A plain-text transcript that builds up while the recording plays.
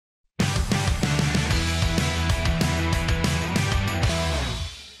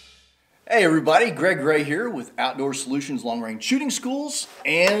Hey everybody, Greg Ray here with Outdoor Solutions Long Range Shooting Schools,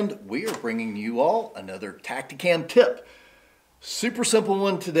 and we are bringing you all another Tactacam tip. Super simple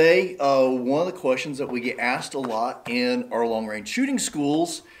one today. One of the questions that we get asked a lot in our long range shooting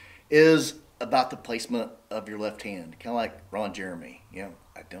schools is about the placement of your left hand. Kind of like Ron Jeremy,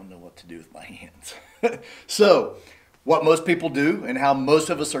 I don't know what to do with my hands. So what most people do and how most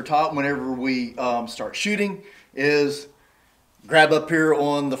of us are taught whenever we start shooting is grab up here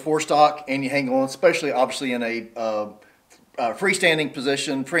on the forestock and you hang on, especially obviously in a freestanding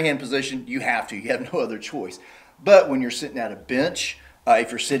position, freehand position. You have no other choice. But when you're sitting at a bench, if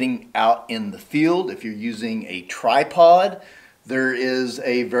you're sitting out in the field, if you're using a tripod, there is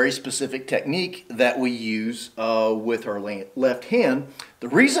a very specific technique that we use with our left hand. The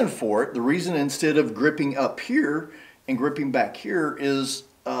reason for it, the reason instead of gripping up here and gripping back here is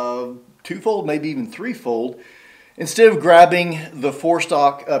twofold, maybe even threefold. Instead of grabbing the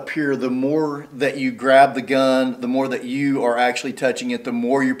forestock up here, the more that you grab the gun, the more that you are actually touching it, the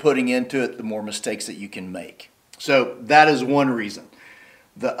more you're putting into it, the more mistakes that you can make. So that is one reason.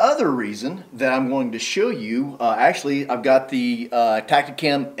 The other reason that I'm going to show you, actually I've got the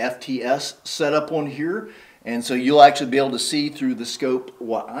Tactacam FTS set up on here, and so you'll actually be able to see through the scope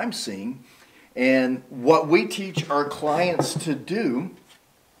what I'm seeing. And what we teach our clients to do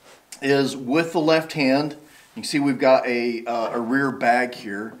is with the left hand, you can see we've got a rear bag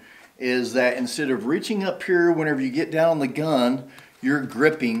here, is that instead of reaching up here whenever you get down on the gun, you're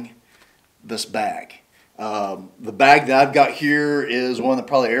gripping this bag. The bag that I've got here is one that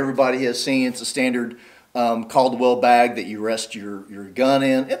probably everybody has seen. It's a standard Caldwell bag that you rest your gun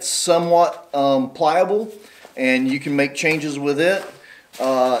in. It's somewhat pliable and you can make changes with it.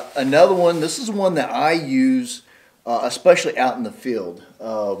 Another one, this is one that I use especially out in the field.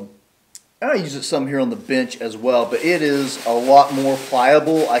 I use it some here on the bench as well, but it is a lot more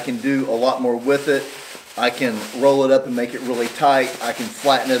pliable. I can do a lot more with it. I can roll it up and make it really tight. I can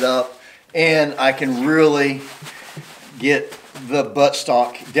flatten it up, and I can really get the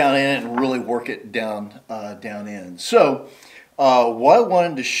buttstock down in it and really work it down in. So what I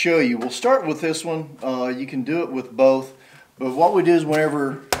wanted to show you, we'll start with this one. You can do it with both, but what we do is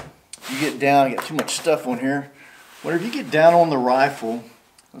whenever you get down, I got too much stuff on here. Whenever you get down on the rifle,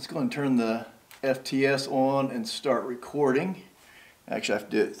 let's go and turn the FTS on and start recording. Actually, I have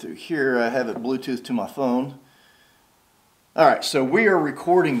to do it through here. I have it Bluetooth to my phone. Alright, so we are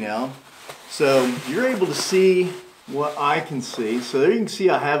recording now. So you're able to see what I can see. So there you can see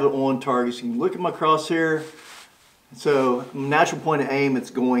I have it on target. So you can look at my crosshair. So natural point of aim,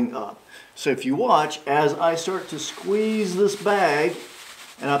 it's going up. So if you watch, as I start to squeeze this bag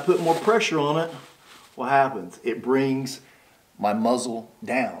and I put more pressure on it, what happens? It brings my muzzle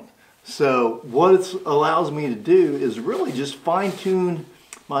down. So what it allows me to do is really just fine tune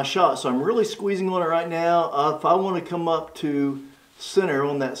my shot. So I'm really squeezing on it right now. If I want to come up to center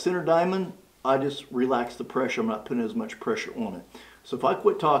on that center diamond, I just relax the pressure. I'm not putting as much pressure on it. So if I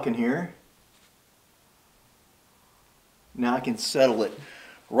quit talking here, now I can settle it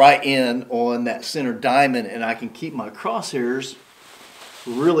right in on that center diamond and I can keep my crosshairs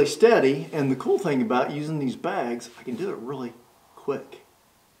really steady. And the cool thing about using these bags, I can do it really quick.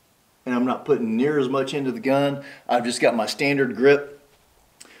 And I'm not putting near as much into the gun. I've just got my standard grip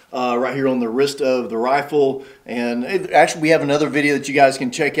right here on the wrist of the rifle. And actually we have another video that you guys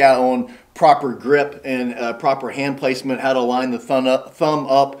can check out on proper grip and proper hand placement, how to line the thumb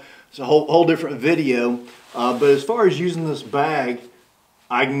up. It's a whole different video. But as far as using this bag,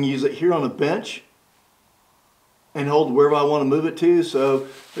 I can use it here on a bench and hold wherever I want to move it to. So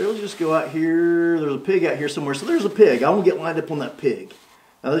let's just go out here. There's a pig out here somewhere. So there's a pig. I want to get lined up on that pig.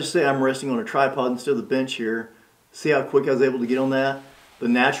 Now let's just say I'm resting on a tripod instead of the bench here. See how quick I was able to get on that? The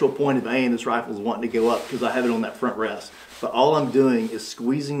natural point of aim, this rifle is wanting to go up because I have it on that front rest. But all I'm doing is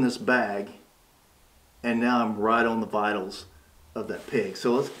squeezing this bag and now I'm right on the vitals of that pig.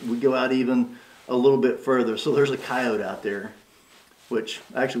 So we go out even a little bit further. So there's a coyote out there, which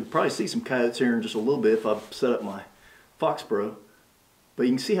actually we'll probably see some coyotes here in just a little bit if I set up my Fox Pro. But you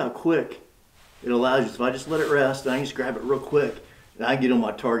can see how quick it allows you. So if I just let it rest, and I can just grab it real quick, and I can get on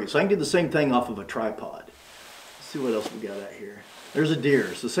my target. So I can do the same thing off of a tripod. Let's see what else we got out here. There's a deer.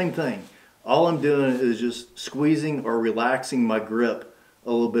 It's the same thing. All I'm doing is just squeezing or relaxing my grip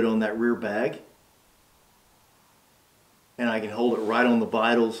a little bit on that rear bag. And I can hold it right on the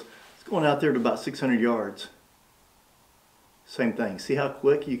vitals. It's going out there to about 600 yards. Same thing. See how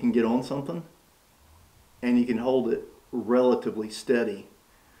quick you can get on something? And you can hold it relatively steady.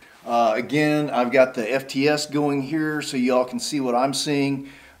 Again, I've got the FTS going here so y'all can see what I'm seeing.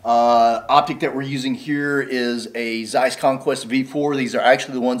 Optic that we're using here is a Zeiss Conquest V4. These are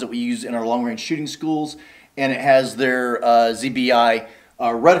actually the ones that we use in our long-range shooting schools, and it has their ZBI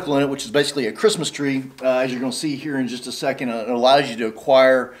reticle in it, which is basically a Christmas tree. As you're going to see here in just a second, it allows you to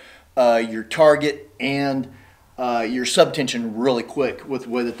acquire your target and your subtension really quick with the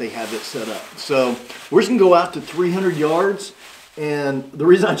way that they have it set up. So we're just going to go out to 300 yards, and the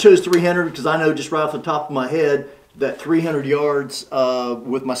reason I chose 300 because I know just right off the top of my head that 300 yards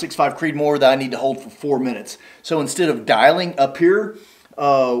with my 6.5 Creedmoor that I need to hold for 4 minutes. So instead of dialing up here,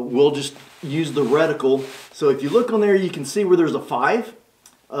 we'll just use the reticle. So if you look on there, you can see where there's a 5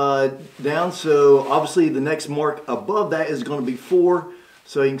 down. So obviously the next mark above that is going to be 4.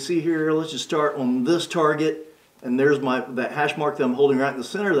 So you can see here, let's just start on this target. And there's that hash mark that I'm holding right in the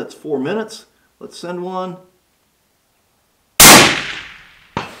center. That's 4 minutes. Let's send one.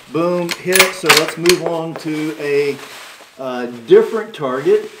 Boom, hit it. So let's move on to a different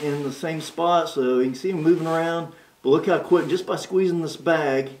target in the same spot. So you can see him moving around. But look how quick, just by squeezing this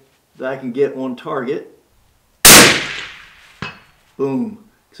bag, that I can get on target. Boom.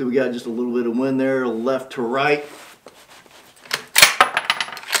 So we got just a little bit of wind there, left to right.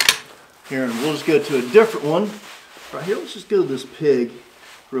 Here, and we'll just go to a different one. Right here, let's just go to this pig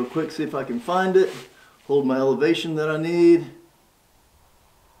real quick, see if I can find it. Hold my elevation that I need.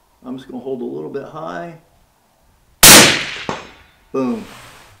 I'm just going to hold a little bit high. Boom.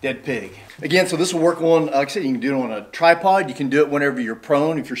 Dead pig. Again, so this will work on, like I said, you can do it on a tripod. You can do it whenever you're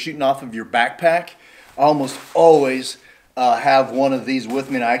prone, if you're shooting off of your backpack. I almost always have one of these with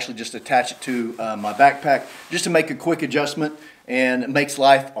me, and I actually just attach it to my backpack just to make a quick adjustment, and it makes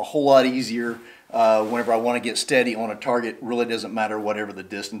life a whole lot easier whenever I want to get steady on a target. Really doesn't matter whatever the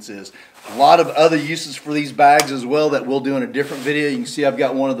distance is. A lot of other uses for these bags as well that we'll do in a different video. You can see I've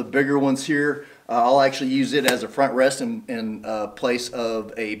got one of the bigger ones here. I'll actually use it as a front rest in place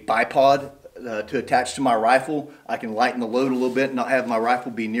of a bipod to attach to my rifle. I can lighten the load a little bit and not have my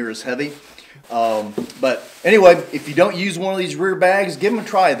rifle be near as heavy. But anyway, if you don't use one of these rear bags, give them a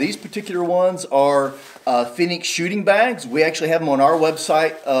try. These particular ones are Phoenix shooting bags. We actually have them on our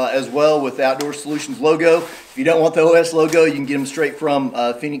website as well with the Outdoor Solutions logo. If you don't want the OS logo, you can get them straight from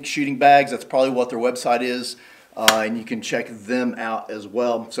Phoenix shooting bags. That's probably what their website is. And you can check them out as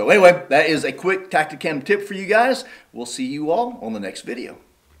well. So anyway, that is a quick Tactacam tip for you guys. We'll see you all on the next video.